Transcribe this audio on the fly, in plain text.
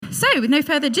So, with no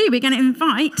further ado, we're going to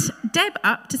invite Deb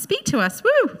up to speak to us.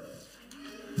 Woo!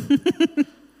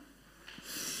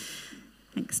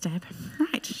 Thanks, Deb.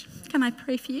 Right, can I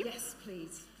pray for you? Yes,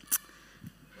 please.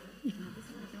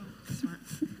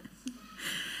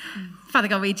 Father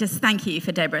God, we just thank you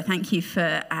for Deborah. Thank you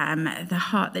for the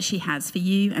heart that she has for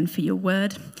you and for your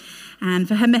word. And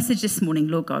for her message this morning,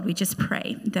 Lord God, we just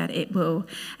pray that it will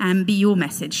be your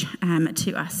message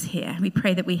to us here. We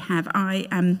pray that we have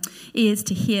ears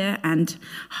to hear and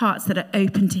hearts that are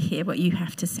open to hear what you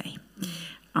have to say.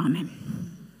 Amen.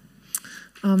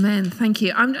 Amen. Thank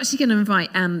you. I'm actually going to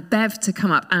invite Bev to come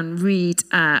up and read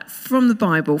from the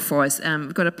Bible for us.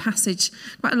 We've got a passage,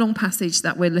 quite a long passage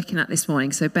that we're looking at this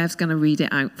morning. So Bev's going to read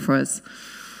it out for us.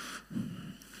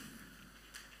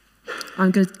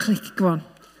 I'm going to click. Go on.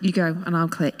 You go and I'll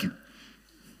click.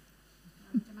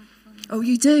 Oh,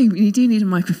 you do. You do need a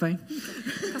microphone.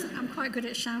 I'm quite good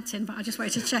at shouting, but I just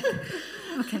wanted to check.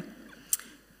 Okay.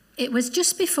 It was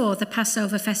just before the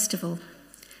Passover festival.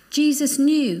 Jesus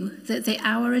knew that the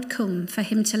hour had come for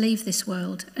him to leave this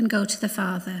world and go to the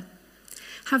Father.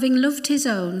 Having loved his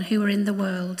own who were in the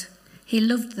world, he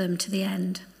loved them to the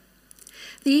end.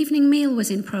 The evening meal was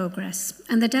in progress,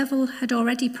 and the devil had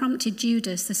already prompted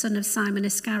Judas, the son of Simon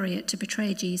Iscariot, to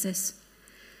betray Jesus.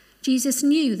 Jesus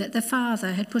knew that the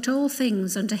Father had put all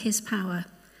things under his power,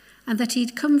 and that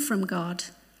he'd come from God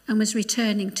and was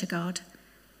returning to God.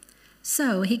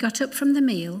 So he got up from the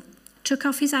meal, took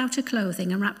off his outer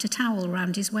clothing and wrapped a towel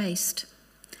round his waist.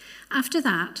 After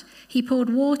that, he poured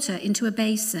water into a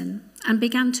basin and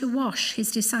began to wash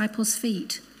his disciples'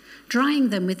 feet, drying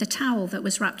them with the towel that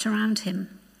was wrapped around him.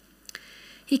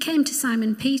 He came to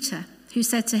Simon Peter, who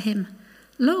said to him,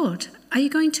 "Lord, are you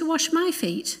going to wash my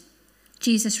feet?"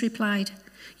 Jesus replied,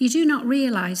 "You do not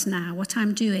realize now what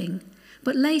I'm doing,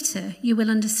 but later you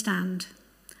will understand."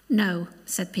 "No,"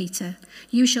 said Peter,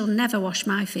 "you shall never wash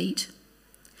my feet."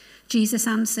 Jesus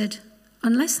answered,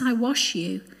 "Unless I wash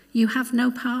you, you have no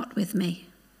part with me."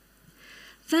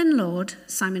 "Then, Lord,"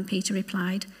 Simon Peter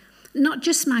replied, "not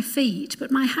just my feet,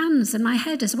 but my hands and my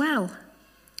head as well."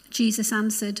 Jesus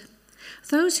answered,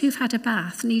 "Those who've had a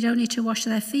bath need only to wash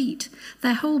their feet.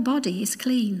 Their whole body is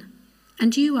clean.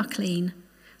 And you are clean,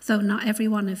 though not every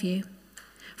one of you."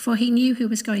 For he knew who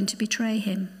was going to betray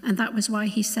him, and that was why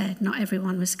he said not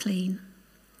everyone was clean.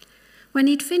 When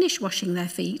he'd finished washing their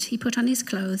feet, he put on his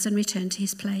clothes and returned to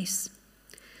his place.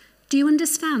 "Do you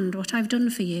understand what I've done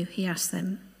for you?" he asked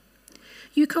them.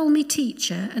 "You call me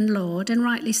teacher and Lord, and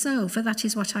rightly so, for that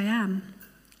is what I am.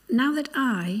 Now that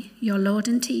I, your Lord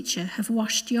and teacher, have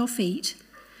washed your feet,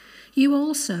 you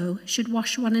also should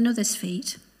wash one another's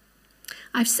feet.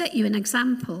 I've set you an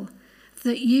example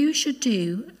that you should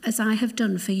do as I have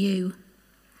done for you.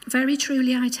 Very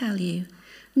truly I tell you,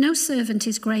 no servant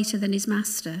is greater than his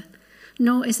master,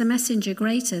 nor is a messenger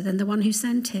greater than the one who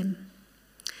sent him.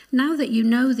 Now that you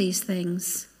know these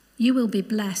things, you will be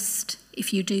blessed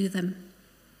if you do them."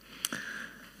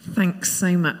 Thanks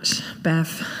so much,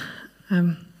 Bev.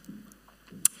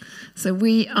 So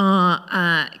we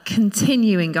are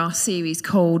continuing our series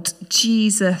called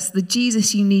Jesus, the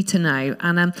Jesus You Need to Know,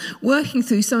 and working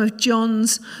through some of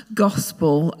John's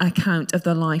gospel account of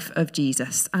the life of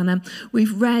Jesus. And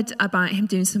we've read about him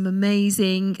doing some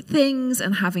amazing things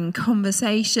and having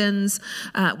conversations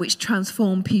which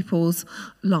transform people's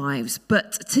lives.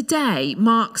 But today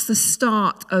marks the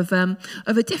start of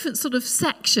a different sort of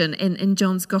section in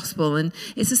John's gospel, and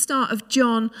it's the start of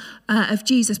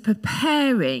Jesus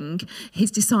preparing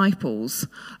his disciples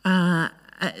and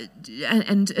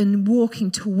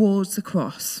walking towards the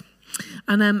cross.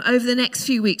 And over the next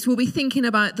few weeks, we'll be thinking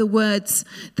about the words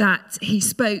that he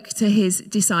spoke to his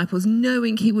disciples,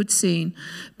 knowing he would soon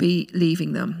be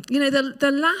leaving them. You know,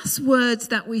 the last words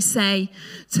that we say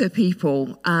to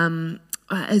people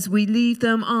as we leave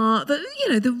them are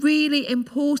the really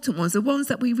important ones, the ones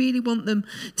that we really want them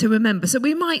to remember. So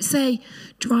we might say,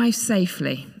 "Drive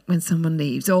safely" when someone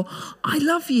leaves, or "I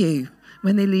love you"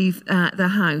 when they leave the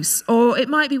house. Or it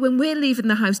might be when we're leaving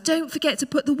the house, "Don't forget to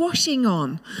put the washing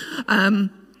on."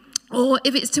 Or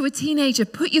if it's to a teenager,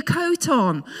 "Put your coat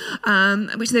on,"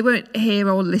 which they won't hear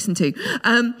or listen to.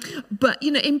 But,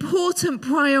 important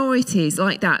priorities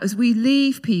like that as we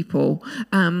leave people,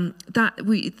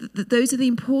 those are the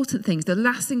important things. The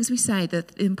last things we say, the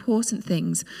important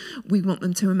things we want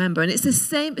them to remember. And it's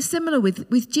similar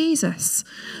with Jesus.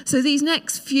 So these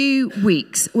next few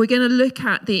weeks, we're going to look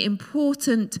at the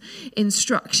important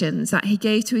instructions that he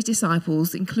gave to his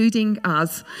disciples, including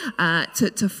us,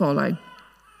 to follow.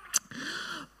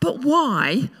 But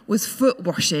why was foot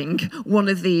washing one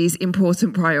of these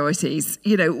important priorities?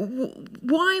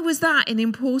 Why was that an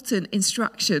important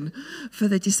instruction for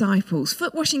the disciples?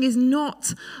 Foot washing is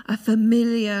not a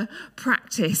familiar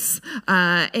practice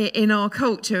in our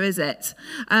culture, is it?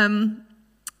 So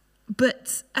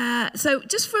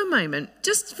just for a moment,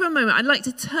 I'd like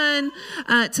to turn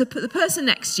to the person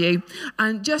next to you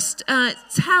and just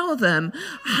tell them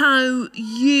how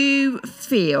you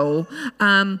feel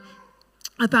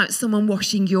about someone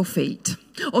washing your feet,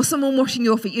 or someone washing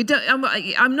your feet.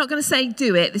 I'm not going to say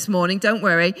do it this morning, don't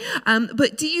worry.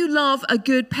 But do you love a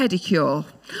good pedicure?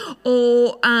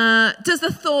 Or does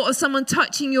the thought of someone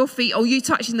touching your feet or you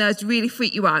touching theirs really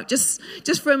freak you out? Just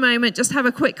for a moment, just have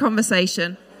a quick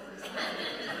conversation.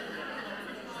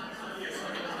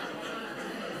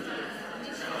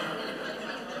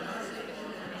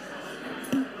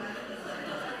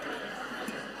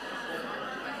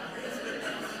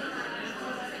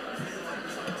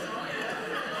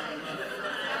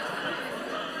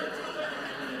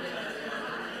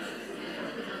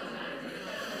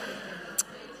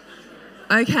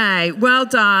 Okay, well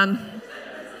done.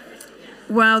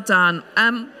 Well done.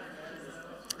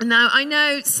 Now, I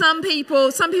know some people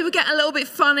get a little bit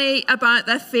funny about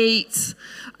their feet.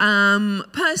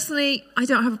 Personally, I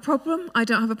don't have a problem. I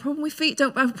don't have a problem with feet.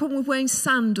 Don't have a problem with wearing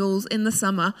sandals in the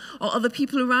summer, or other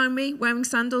people around me wearing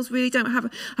sandals. Really don't have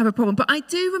a problem. But I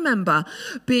do remember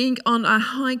being on a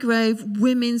Highgrove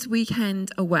Women's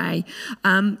Weekend away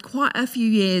quite a few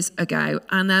years ago,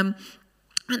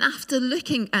 and after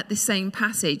looking at the same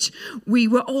passage, we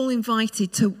were all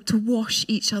invited to wash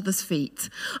each other's feet.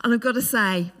 And I've got to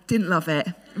say, didn't love it.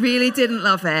 Really didn't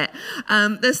love it.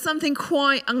 There's something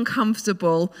quite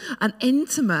uncomfortable and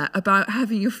intimate about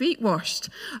having your feet washed.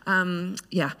 But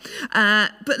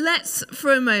let's,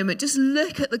 for a moment, just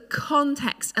look at the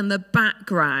context and the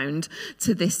background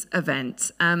to this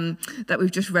event that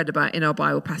we've just read about in our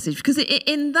Bible passage. Because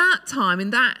in that time, in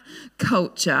that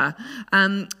culture,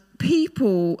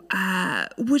 people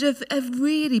would have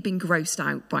really been grossed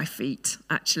out by feet,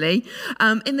 actually.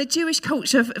 In the Jewish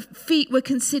culture, feet were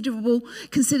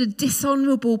considered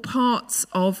dishonourable parts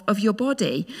of your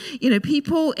body.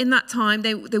 People in that time,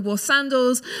 they wore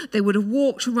sandals, they would have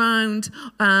walked around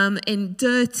in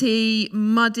dirty,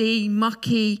 muddy,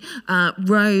 mucky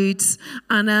roads,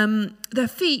 and their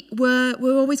feet were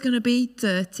always going to be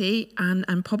dirty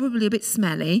and probably a bit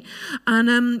smelly.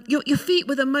 And your feet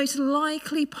were the most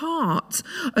likely part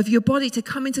of your body to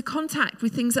come into contact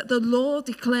with things that the law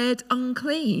declared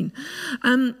unclean.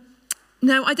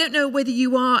 Now, I don't know whether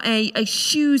you are a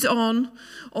shoes on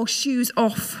or shoes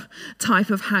off type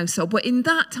of household, but in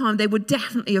that time, they would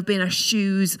definitely have been a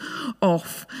shoes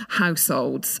off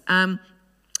households. And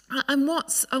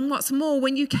what's more,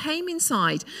 when you came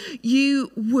inside,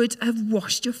 you would have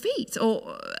washed your feet,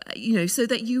 or so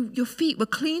that your feet were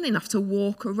clean enough to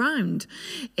walk around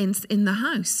in the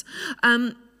house.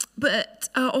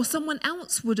 Or someone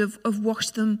else would have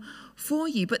washed them for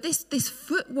you. But this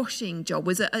foot washing job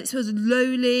was a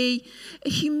lowly, a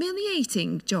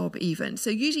humiliating job even. So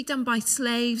usually done by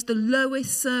slaves, the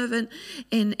lowest servant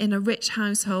in a rich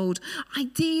household.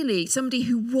 Ideally, somebody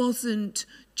who wasn't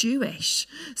Jewish,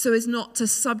 so as not to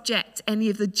subject any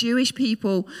of the Jewish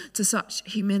people to such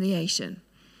humiliation.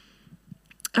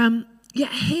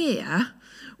 Yet here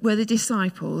were the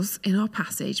disciples in our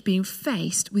passage being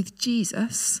faced with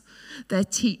Jesus, their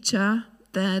teacher,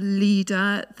 their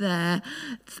leader, the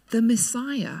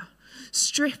Messiah,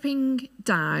 stripping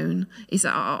down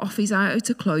off his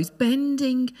outer clothes,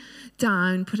 bending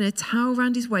down, putting a towel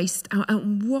around his waist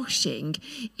and washing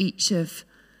each of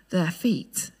their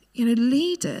feet.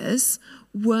 Leaders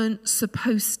weren't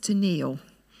supposed to kneel.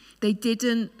 They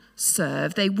didn't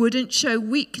serve. They wouldn't show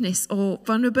weakness or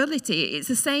vulnerability. It's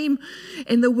the same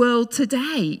in the world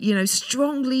today.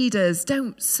 Strong leaders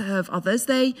don't serve others.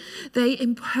 They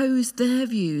impose their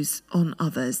views on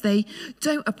others. They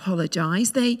don't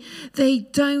apologize. They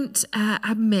don't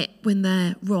admit when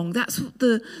they're wrong. That's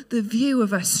the view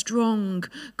of a strong,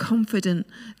 confident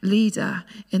leader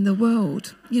in the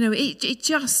world. It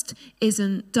just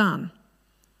isn't done.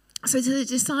 So to the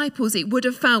disciples, it would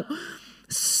have felt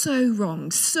so wrong,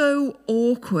 so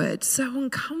awkward, so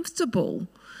uncomfortable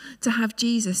to have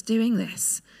Jesus doing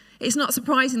this. It's not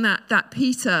surprising that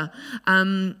Peter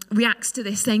reacts to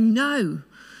this saying, no,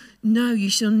 you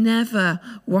shall never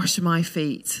wash my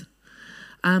feet.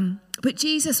 But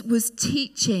Jesus was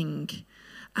teaching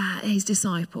his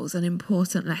disciples an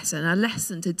important lesson, a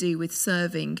lesson to do with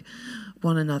serving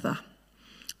one another.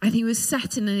 And he was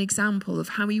setting an example of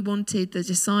how he wanted the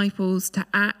disciples to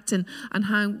act and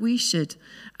how we should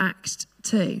act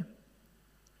too.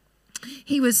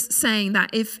 He was saying that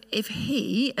if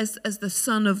he, as the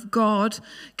Son of God,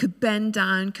 could bend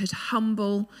down, could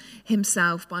humble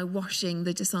himself by washing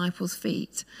the disciples'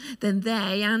 feet, then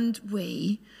they and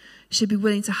we should be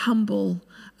willing to humble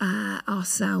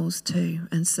ourselves too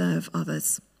and serve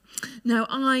others. Now,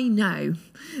 I know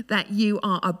that you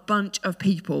are a bunch of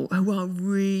people who are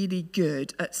really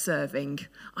good at serving.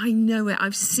 I know it.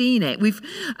 I've seen it. We've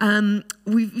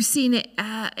seen it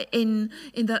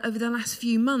over the last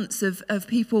few months of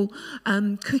people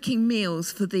cooking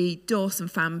meals for the Dawson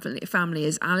family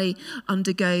as Ali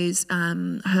undergoes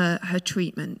her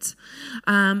treatment.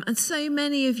 And so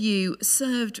many of you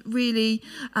served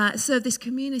this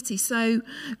community so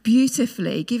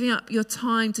beautifully, giving up your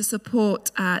time to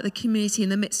support the community in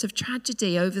the midst of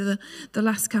tragedy over the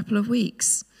last couple of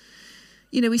weeks.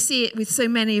 You know, we see it with so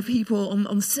many of people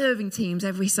on serving teams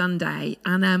every Sunday,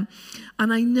 and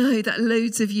I know that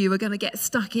loads of you are going to get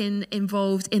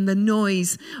involved in the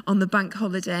noise on the bank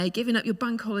holiday, giving up your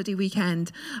bank holiday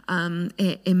weekend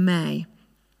in May.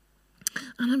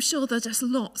 And I'm sure there are just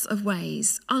lots of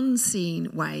ways,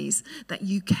 unseen ways, that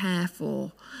you care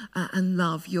for and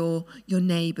love your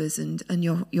neighbours and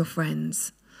your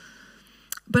friends.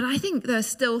 But I think there are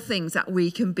still things that we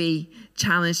can be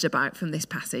challenged about from this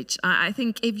passage. I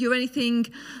think if you're anything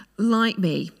like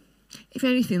me,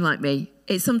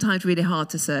 it's sometimes really hard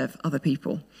to serve other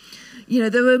people. You know,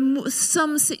 there are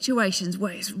some situations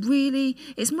where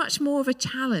it's much more of a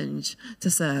challenge to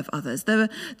serve others. There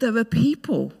are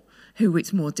people who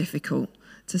it's more difficult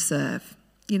to serve.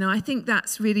 You know, I think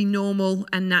that's really normal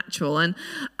and natural. And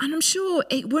I'm sure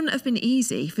it wouldn't have been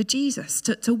easy for Jesus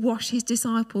to wash his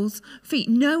disciples' feet,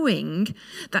 knowing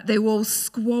that they were all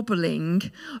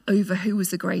squabbling over who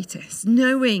was the greatest,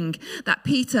 knowing that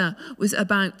Peter was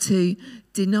about to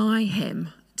deny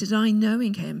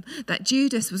knowing him, that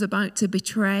Judas was about to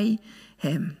betray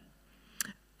him.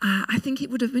 I think it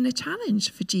would have been a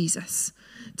challenge for Jesus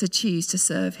to choose to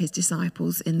serve his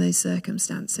disciples in those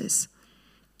circumstances.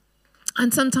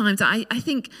 And sometimes I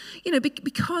think, you know,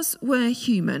 because we're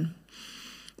human,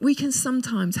 we can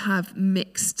sometimes have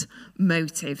mixed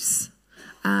motives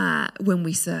when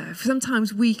we serve.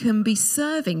 Sometimes we can be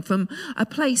serving from a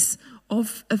place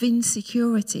of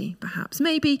insecurity, perhaps.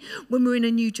 Maybe when we're in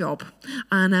a new job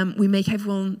and we make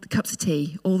everyone cups of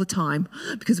tea all the time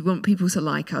because we want people to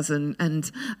like us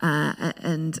and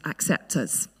accept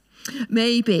us.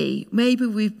 Maybe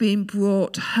we've been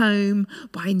brought home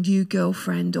by a new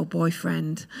girlfriend or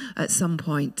boyfriend at some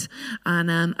point,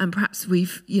 and perhaps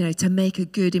we've, you know, to make a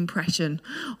good impression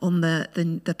on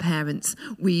the parents,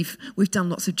 we've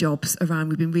done lots of jobs around.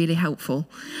 We've been really helpful,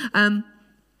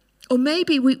 or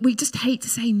maybe we just hate to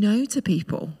say no to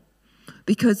people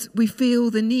because we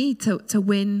feel the need to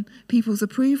win people's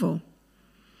approval.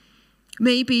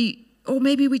 Maybe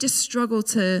we just struggle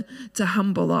to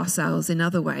humble ourselves in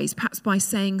other ways, perhaps by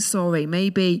saying sorry,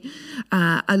 maybe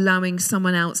allowing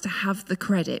someone else to have the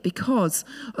credit because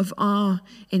of our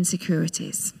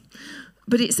insecurities.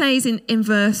 But it says in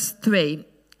verse 3,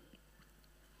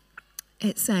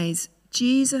 it says,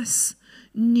 Jesus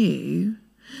knew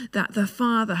that the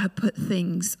Father had put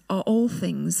all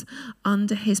things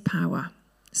under his power.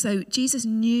 So Jesus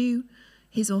knew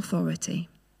his authority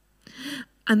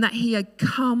and that he had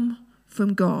come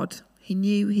from God. He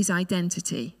knew his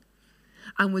identity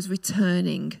and was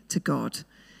returning to God.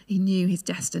 He knew his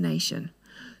destination.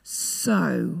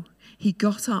 So he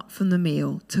got up from the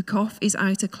meal, took off his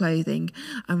outer clothing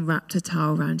and wrapped a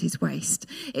towel around his waist.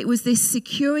 It was this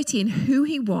security in who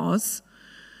he was,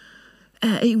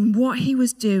 in what he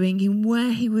was doing, in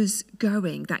where he was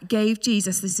going, that gave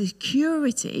Jesus the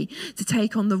security to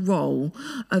take on the role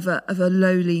of a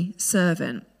lowly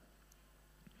servant.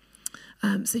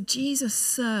 So Jesus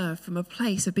served from a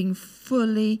place of being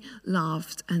fully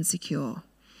loved and secure.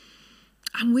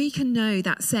 And we can know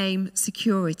that same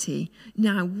security.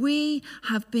 Now, we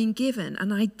have been given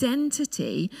an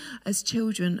identity as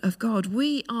children of God.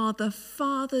 We are the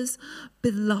Father's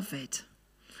beloved.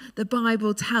 The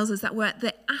Bible tells us that we're at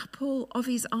the apple of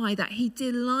his eye, that he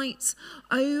delights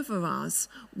over us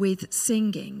with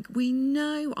singing. We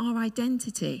know our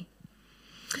identity.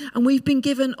 And we've been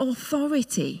given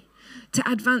authority to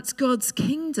advance God's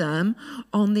kingdom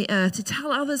on the earth, to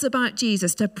tell others about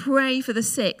Jesus, to pray for the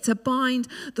sick, to bind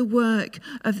the work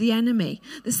of the enemy.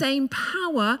 The same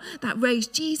power that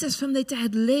raised Jesus from the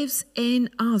dead lives in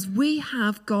us. We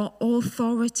have got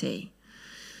authority.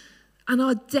 And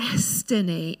our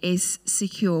destiny is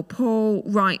secure. Paul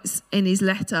writes in his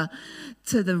letter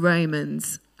to the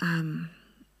Romans, there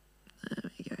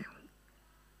we go.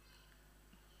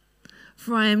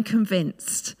 For I am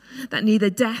convinced that neither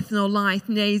death nor life,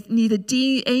 neither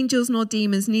angels nor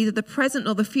demons, neither the present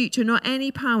nor the future, nor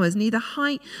any powers, neither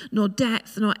height nor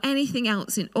depth, nor anything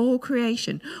else in all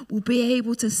creation will be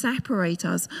able to separate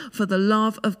us from the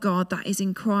love of God that is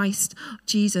in Christ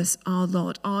Jesus our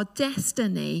Lord. Our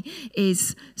destiny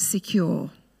is secure.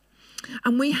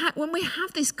 And when we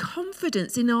have this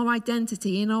confidence in our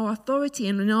identity, in our authority,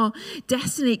 and in our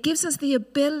destiny, it gives us the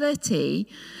ability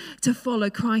to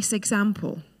follow Christ's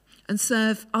example and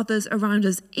serve others around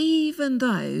us, even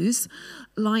those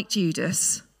like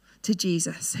Judas to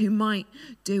Jesus, who might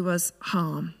do us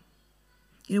harm.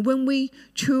 You know, when we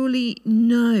truly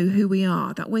know who we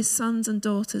are, that we're sons and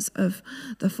daughters of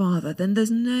the Father, then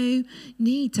there's no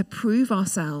need to prove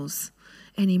ourselves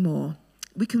anymore.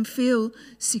 We can feel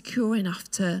secure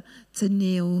enough to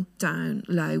kneel down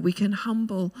low. We can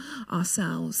humble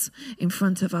ourselves in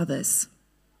front of others.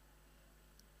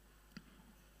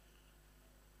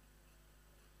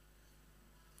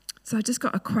 So I just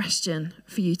got a question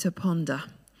for you to ponder.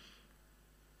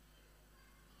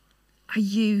 Are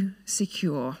you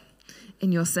secure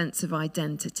in your sense of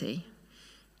identity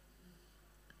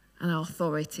and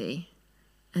authority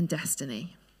and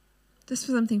destiny? Just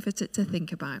for something to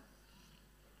think about.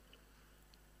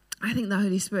 I think the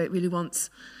Holy Spirit really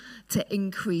wants to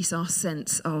increase our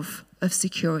sense of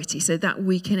security so that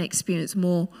we can experience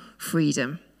more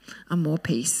freedom and more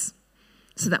peace,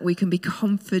 so that we can be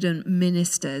confident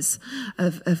ministers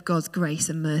of God's grace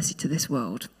and mercy to this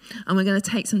world. And we're going to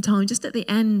take some time just at the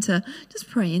end to just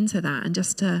pray into that and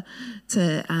just to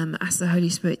ask the Holy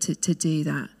Spirit to do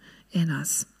that in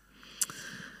us.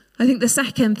 I think the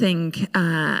second thing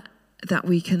that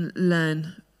we can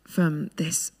learn from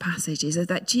this passage is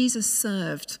that Jesus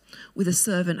served with a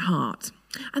servant heart.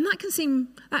 And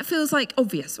that feels like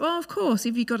obvious. Well, of course,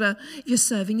 if you're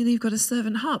serving, you've got a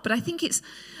servant heart. But I think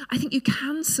you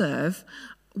can serve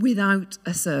without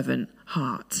a servant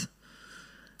heart.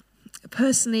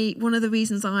 Personally, one of the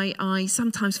reasons I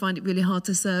sometimes find it really hard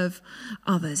to serve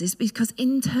others is because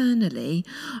internally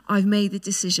I've made the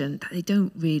decision that they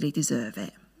don't really deserve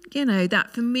it. You know,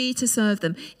 that for me to serve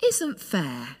them isn't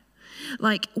fair.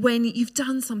 Like when you've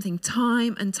done something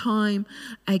time and time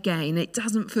again, it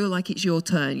doesn't feel like it's your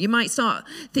turn. You might start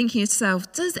thinking to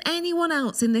yourself, does anyone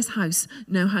else in this house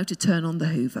know how to turn on the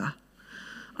Hoover?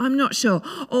 I'm not sure.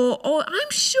 Or I'm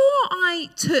sure I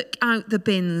took out the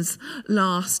bins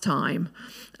last time.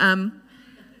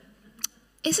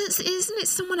 Isn't it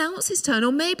someone else's turn?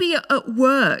 Or maybe at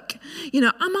work,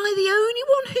 am I the only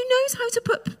one who knows how to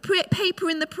put paper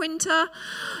in the printer?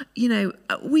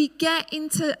 We get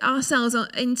ourselves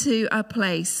into a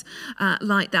place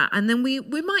like that. And then we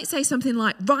might say something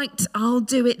like, right, I'll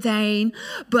do it then.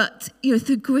 But,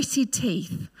 through gritted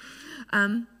teeth.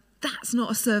 That's not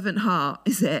a servant heart,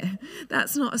 is it?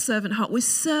 That's not a servant heart. We're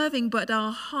serving, but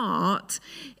our heart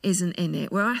isn't in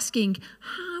it. We're asking,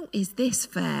 how is this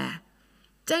fair?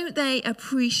 Don't they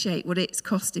appreciate what it's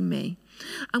costing me?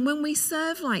 And when we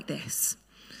serve like this,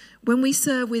 when we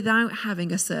serve without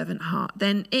having a servant heart,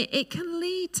 then it can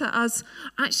lead to us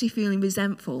actually feeling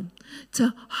resentful,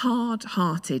 to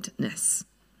hard-heartedness.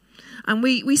 And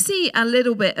we see a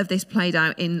little bit of this played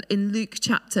out in Luke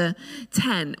chapter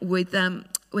 10 with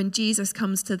when Jesus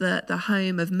comes to the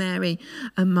home of Mary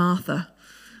and Martha.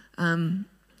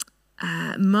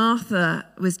 Martha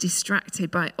was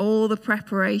distracted by all the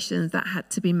preparations that had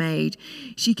to be made.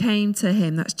 She came to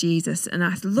him, that's Jesus, and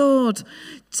asked, Lord,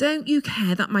 don't you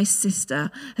care that my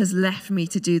sister has left me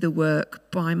to do the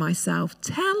work by myself?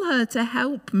 Tell her to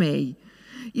help me.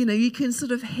 You can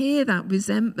sort of hear that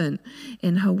resentment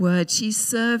in her words. She's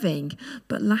serving,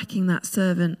 but lacking that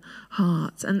servant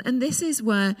heart. And this is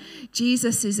where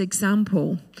Jesus'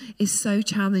 example is so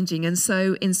challenging and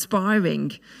so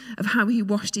inspiring of how he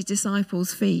washed his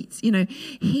disciples' feet.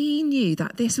 He knew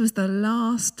that this was the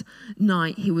last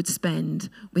night he would spend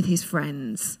with his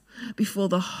friends before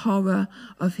the horror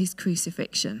of his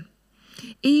crucifixion.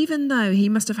 Even though he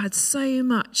must have had so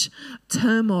much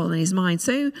turmoil in his mind,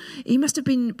 so he must have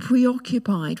been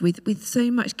preoccupied with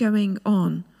so much going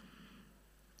on.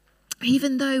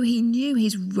 Even though he knew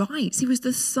his rights, he was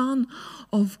the Son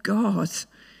of God.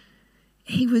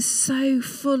 He was so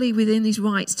fully within his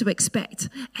rights to expect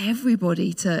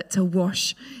everybody to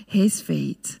wash his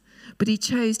feet. But he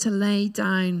chose to lay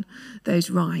down those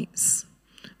rights,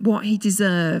 what he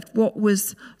deserved, what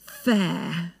was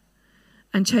fair,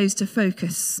 and chose to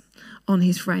focus on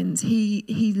his friends.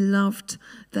 He loved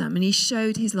them, and he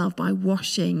showed his love by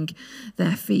washing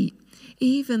their feet,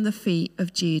 even the feet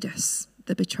of Judas,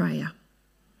 the betrayer.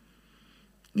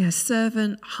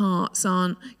 Servant hearts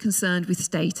aren't concerned with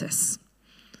status.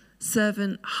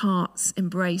 Servant hearts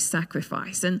embrace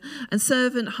sacrifice, and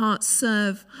servant hearts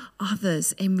serve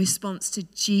others in response to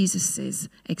Jesus's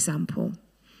example.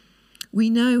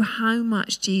 We know how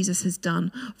much Jesus has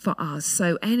done for us,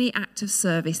 so any act of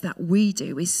service that we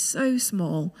do is so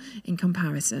small in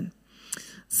comparison.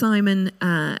 Simon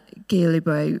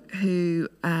Guillebeau, who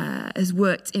has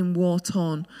worked in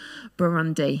war-torn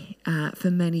Burundi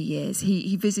for many years,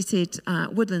 he visited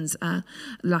Woodlands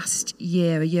last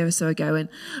year, a year or so ago,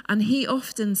 and he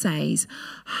often says,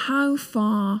 how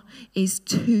far is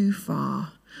too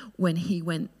far when he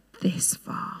went this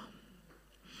far?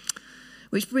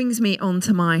 Which brings me on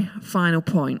to my final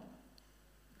point.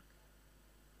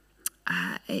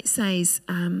 It says,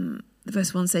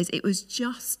 verse 1 says, it was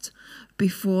just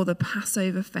before the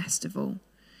Passover festival.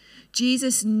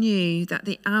 Jesus knew that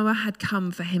the hour had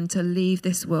come for him to leave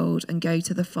this world and go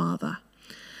to the Father.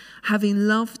 Having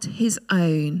loved his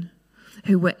own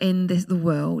who were in the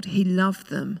world, he loved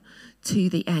them to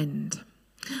the end.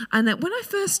 And when I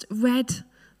first read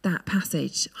that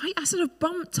passage, I sort of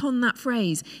bumped on that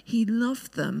phrase, he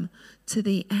loved them to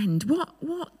the end.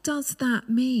 What does that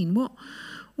mean? What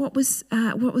was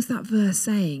that verse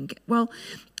saying? Well,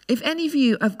 if any of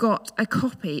you have got a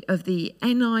copy of the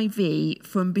NIV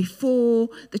from before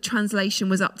the translation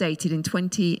was updated in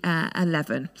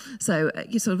 2011, so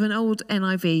sort of an old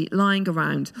NIV lying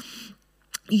around,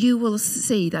 you will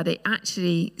see that it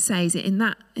actually says in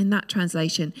that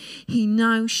translation, he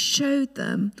now showed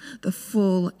them the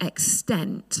full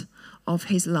extent of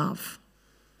his love.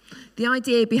 The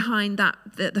idea behind that,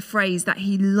 the phrase that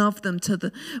he loved them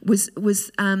that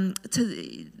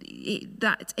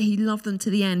he loved them to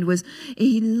the end, was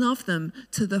he loved them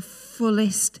to the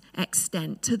fullest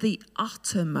extent, to the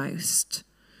uttermost.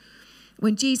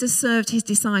 When Jesus served his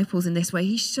disciples in this way,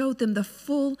 he showed them the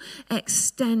full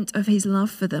extent of his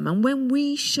love for them. And when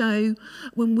we serve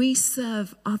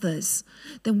others,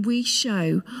 then we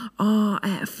show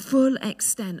our full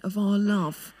extent of our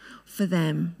love for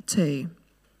them too.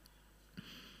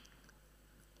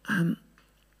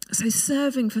 So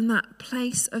serving from that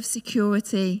place of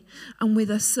security and with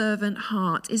a servant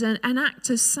heart is an act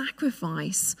of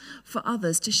sacrifice for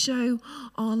others to show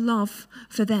our love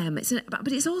for them.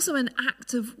 But it's also an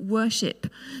act of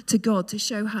worship to God to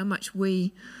show how much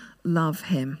we love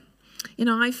him. You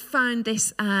know, I found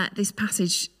this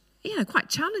passage, quite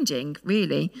challenging,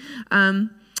 really.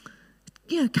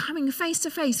 Coming face to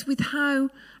face with how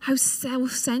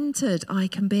self-centered I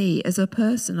can be as a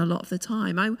person a lot of the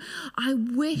time. I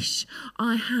wish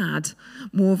I had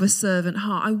more of a servant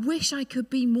heart. I wish I could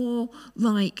be more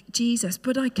like Jesus,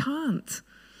 but I can't.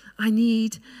 I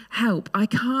need help. I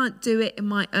can't do it in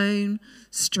my own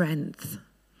strength.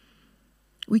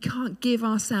 We can't give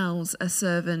ourselves a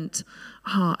servant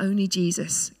heart. Only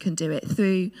Jesus can do it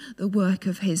through the work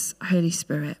of his Holy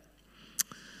Spirit.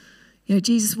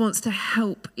 Jesus wants to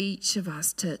help each of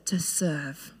us to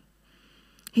serve.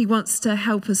 He wants to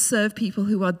help us serve people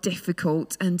who are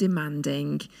difficult and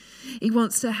demanding. He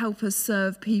wants to help us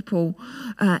serve people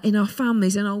in our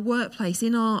families, in our workplace,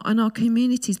 in our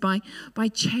communities by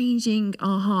changing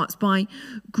our hearts, by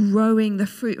growing the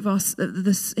fruit of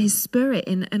his Spirit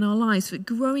in our lives, for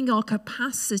growing our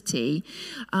capacity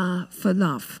for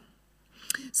love.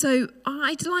 So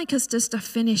I'd like us just to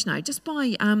finish now, just before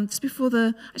I'm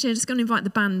just going to invite the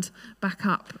band back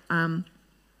up now.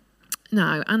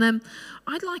 And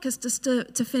I'd like us just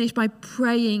to finish by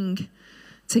praying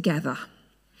together.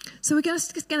 So we're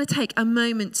just going to take a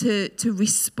moment to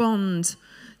respond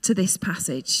to this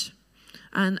passage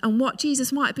and what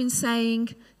Jesus might have been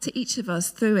saying to each of us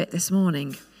through it this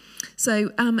morning.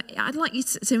 So I'd like you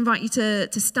to invite you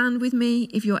to stand with me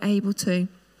if you're able to.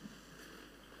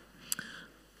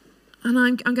 And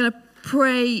I'm going to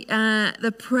pray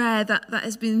the prayer that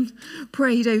has been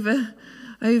prayed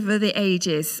over the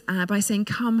ages by saying,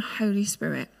 "Come, Holy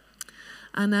Spirit."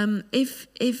 And if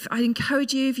I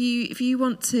encourage you, if you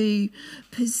want to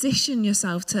position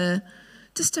yourself to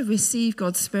receive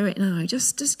God's Spirit now,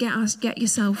 just get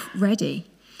yourself ready.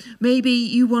 Maybe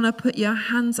you want to put your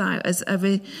hands out as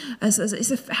it's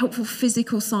a helpful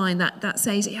physical sign that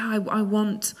says, "Yeah, I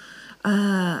want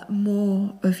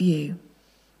more of you.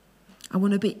 I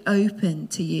want to be open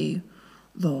to you,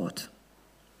 Lord."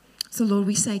 So, Lord,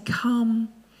 we say, "Come,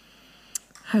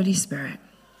 Holy Spirit."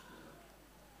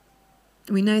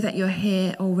 We know that you're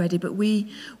here already, but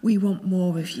we want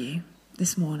more of you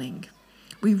this morning.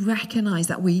 We recognize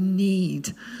that we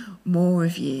need more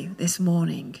of you this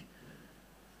morning.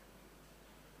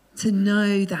 To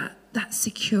know that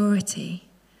security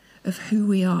of who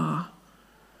we are,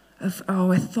 of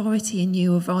our authority in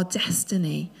you, of our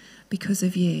destiny because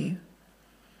of you.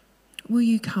 will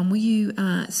you come? Will you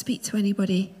speak to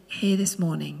anybody here this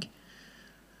morning?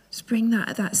 Just bring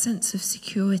that sense of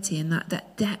security and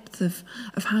that depth of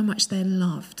how much they're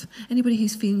loved. Anybody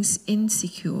who's feeling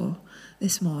insecure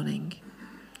this morning,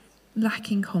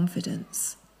 lacking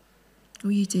confidence,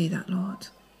 will you do that, Lord?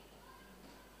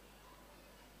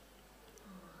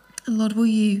 And Lord, will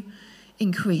you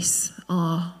increase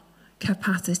our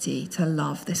capacity to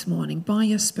love this morning? By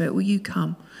your Spirit, will you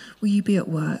come? Will you be at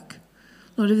work?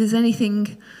 Lord, if there's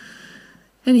anything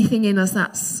in us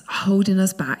that's holding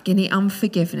us back, any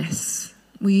unforgiveness,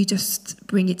 will you just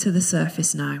bring it to the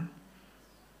surface now?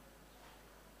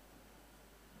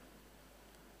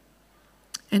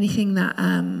 Anything that,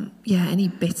 any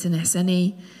bitterness,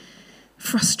 any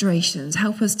frustrations,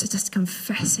 help us to just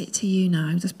confess it to you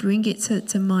now. Just bring it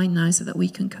to mind now so that we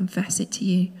can confess it to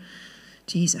you,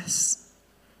 Jesus.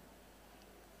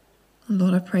 And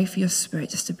Lord, I pray for your Spirit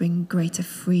just to bring greater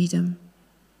freedom,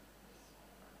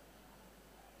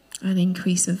 an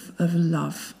increase of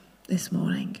love this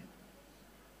morning.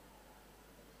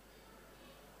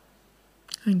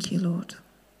 Thank you, Lord.